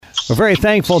We're very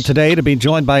thankful today to be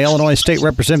joined by Illinois State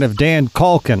Representative Dan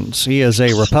Caulkins. He is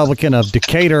a Republican of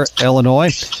Decatur, Illinois.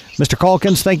 Mr.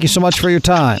 Caulkins, thank you so much for your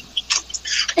time.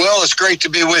 Well, it's great to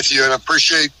be with you, and I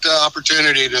appreciate the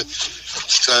opportunity to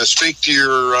speak to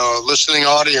your listening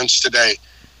audience today.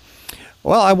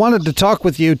 Well, I wanted to talk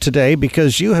with you today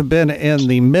because you have been in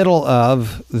the middle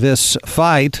of this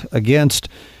fight against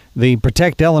the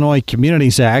Protect Illinois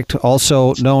Communities Act,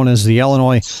 also known as the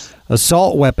Illinois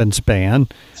Assault Weapons Ban.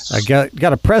 I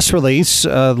got a press release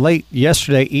late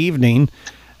yesterday evening,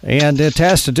 and it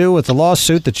has to do with the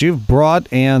lawsuit that you've brought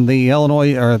and the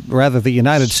the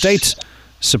United States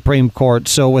Supreme Court.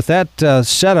 So with that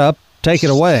set up, take it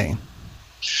away.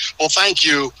 Well, thank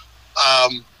you.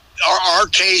 Our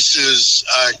case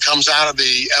comes out of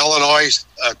the Illinois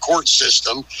court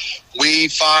system. We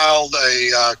filed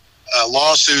a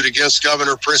lawsuit against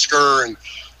Governor Pritzker and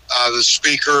the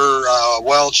Speaker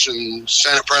Welch and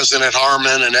Senate President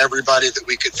Harmon and everybody that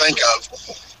we could think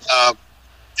of,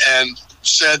 and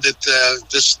said that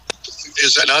this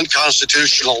is an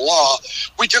unconstitutional law.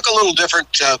 We took a little different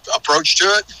approach to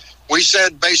it. We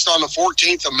said, based on the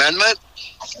 14th Amendment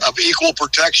of equal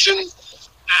protection,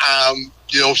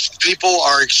 people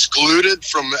are excluded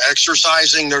from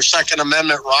exercising their Second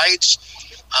Amendment rights,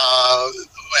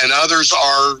 and others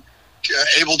are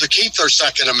able to keep their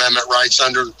Second Amendment rights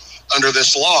under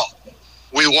this law.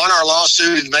 We won our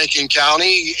lawsuit in Macon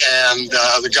County, and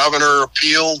the governor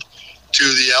appealed to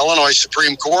the Illinois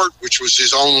Supreme Court, which was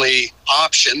his only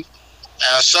option.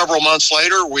 Several months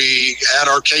later, we had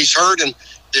our case heard, and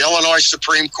the Illinois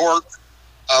Supreme Court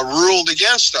ruled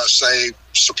against us.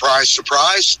 Surprise,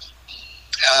 surprise.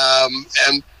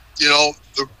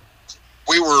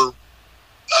 We were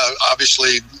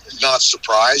obviously not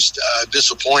surprised,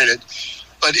 disappointed.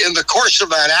 But in the course of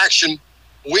that action,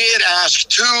 we had asked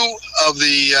two of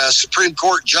the Supreme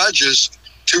Court judges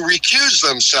to recuse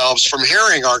themselves from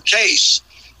hearing our case.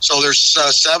 So there's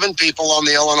 7 people on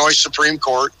the Illinois Supreme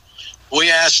Court. We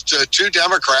asked 2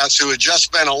 Democrats who had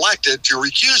just been elected to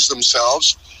recuse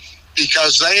themselves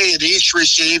because they had each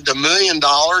received $1 million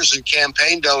in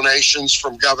campaign donations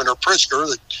from Governor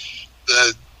Pritzker,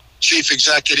 the chief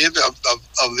executive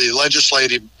of the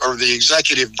legislative or the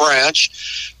executive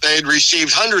branch. They had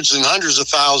received hundreds and hundreds of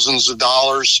thousands of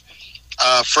dollars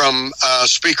from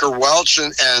Speaker Welch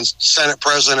and Senate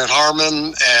President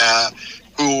Harmon,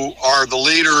 who are the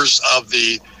leaders of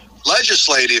the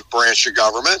legislative branch of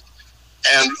government,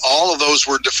 and all of those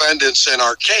were defendants in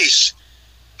our case.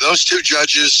 Those 2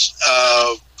 judges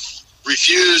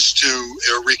refused to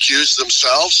recuse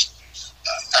themselves,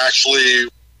 actually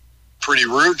pretty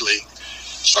rudely.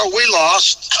 So we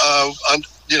lost, and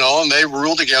they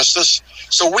ruled against us.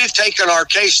 So we've taken our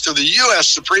case to the U.S.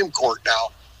 Supreme Court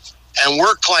now, and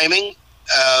we're claiming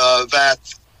that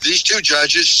these 2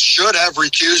 judges should have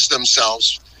recused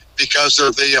themselves because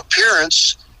of the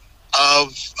appearance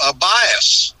of a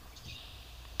bias.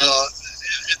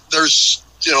 There's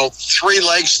 3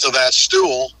 legs to that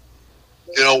stool.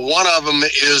 One of them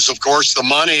is, of course, the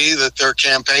money that their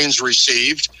campaigns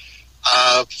received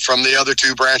from the other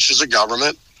 2 branches of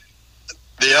government.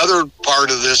 The other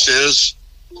part of this is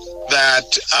that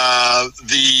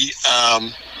the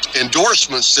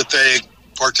endorsements that they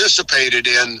participated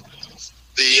in,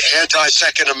 the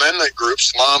anti-Second Amendment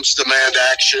groups, Moms Demand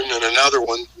Action and another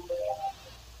one,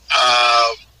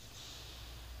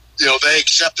 they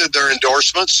accepted their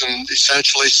endorsements and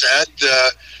essentially said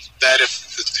that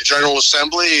if the General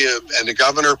Assembly and the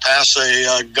governor pass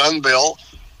a gun bill,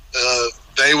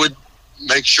 they would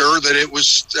make sure that it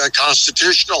was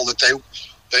constitutional, that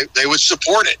they would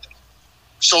support it.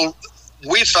 So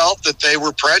we felt that they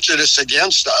were prejudiced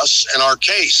against us in our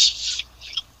case.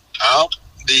 Now,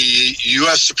 the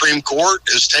U.S. Supreme Court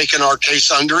has taken our case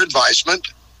under advisement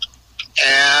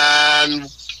and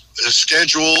is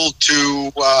scheduled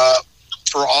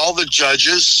for all the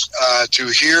judges to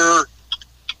hear,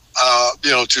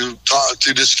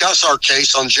 to discuss our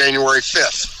case on January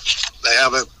 5th. They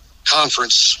have a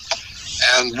conference,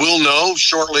 and we'll know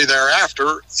shortly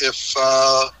thereafter if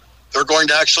they're going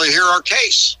to actually hear our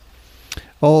case.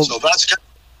 Well, so that's kind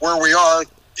of where we are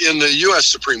in the U.S.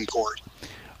 Supreme Court.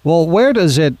 Well, where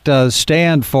does it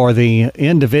stand for the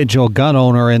individual gun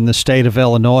owner in the state of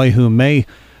Illinois who may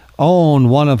own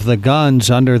one of the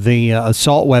guns under the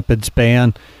assault weapons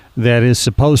ban that is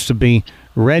supposed to be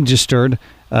registered?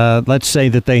 Let's say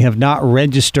that they have not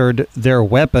registered their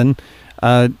weapon.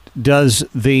 Does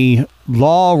the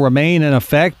law remain in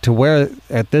effect to where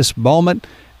at this moment,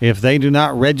 if they do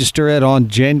not register it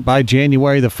by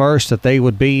January the 1st, that they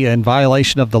would be in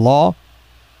violation of the law?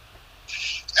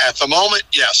 At the moment,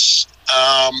 yes.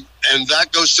 And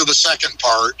that goes to the second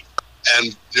part.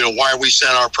 and why we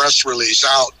sent our press release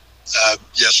out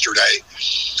yesterday.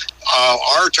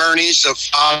 Our attorneys have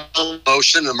filed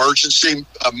an emergency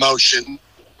motion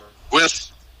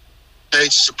with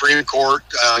State Supreme Court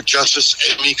Justice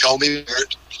Amy Coney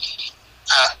Barrett,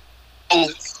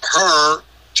 her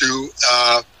to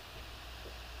an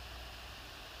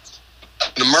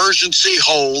emergency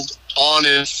hold on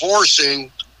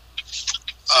enforcing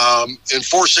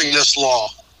this law.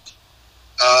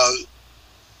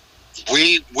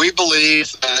 We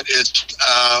believe that it's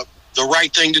the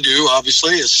right thing to do.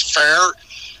 Obviously, it's fair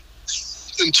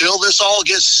until this all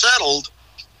gets settled.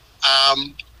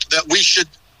 That we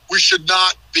should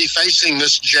not be facing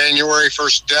this January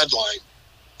 1st deadline.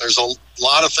 There's a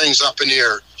lot of things up in the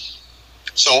air.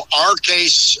 So our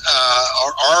case,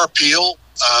 our appeal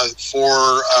for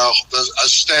a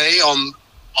stay on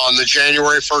the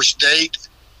January 1st date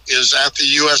is at the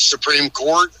U.S. Supreme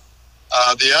Court.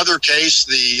 The other case,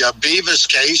 the Beavis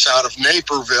case out of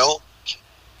Naperville,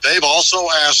 they've also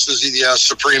asked the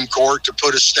Supreme Court to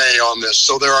put a stay on this.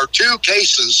 So there are two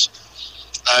cases,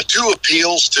 two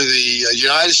appeals to the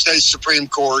United States Supreme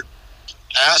Court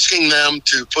asking them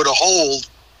to put a hold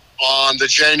on the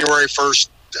January 1st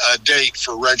date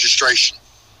for registration.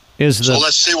 So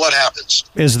let's see what happens.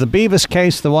 Is the Beavis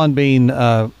case the one being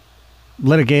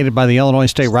litigated by the Illinois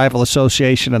State Rifle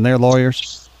Association and their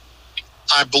lawyers?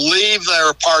 I believe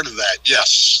they're a part of that,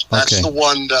 yes. That's okay. The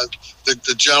one that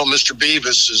the gentleman, Mr.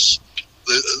 Beavis,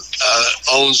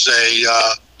 owns a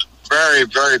very,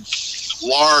 very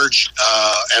large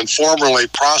and formerly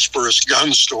prosperous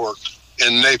gun store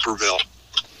in Naperville.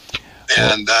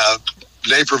 And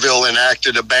Naperville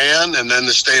enacted a ban, and then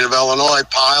the state of Illinois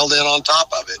piled in on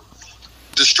top of it.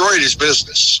 Destroyed his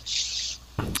business.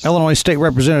 Illinois State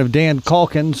Representative Dan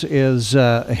Caulkins is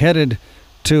headed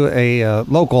to a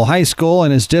local high school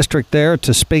in his district there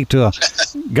to speak to a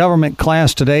government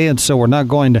class today, and so we're not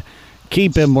going to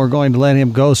keep him. We're going to let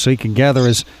him go so he can gather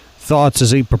his thoughts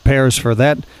as he prepares for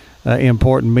that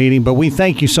important meeting. But we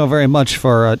thank you so very much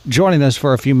for joining us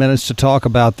for a few minutes to talk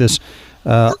about this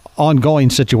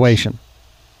ongoing situation.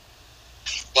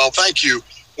 Well, thank you.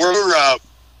 We're out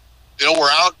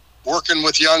working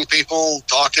with young people,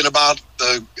 talking about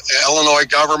the Illinois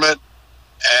government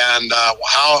and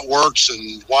how it works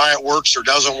and why it works or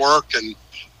doesn't work, and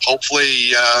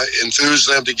hopefully enthuse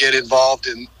them to get involved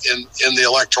in the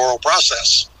electoral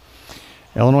process.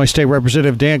 Illinois State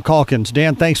Representative Dan Caulkins.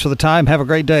 Dan, thanks for the time. Have a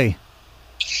great day.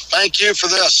 Thank you for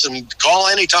this, and call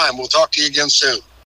anytime. We'll talk to you again soon.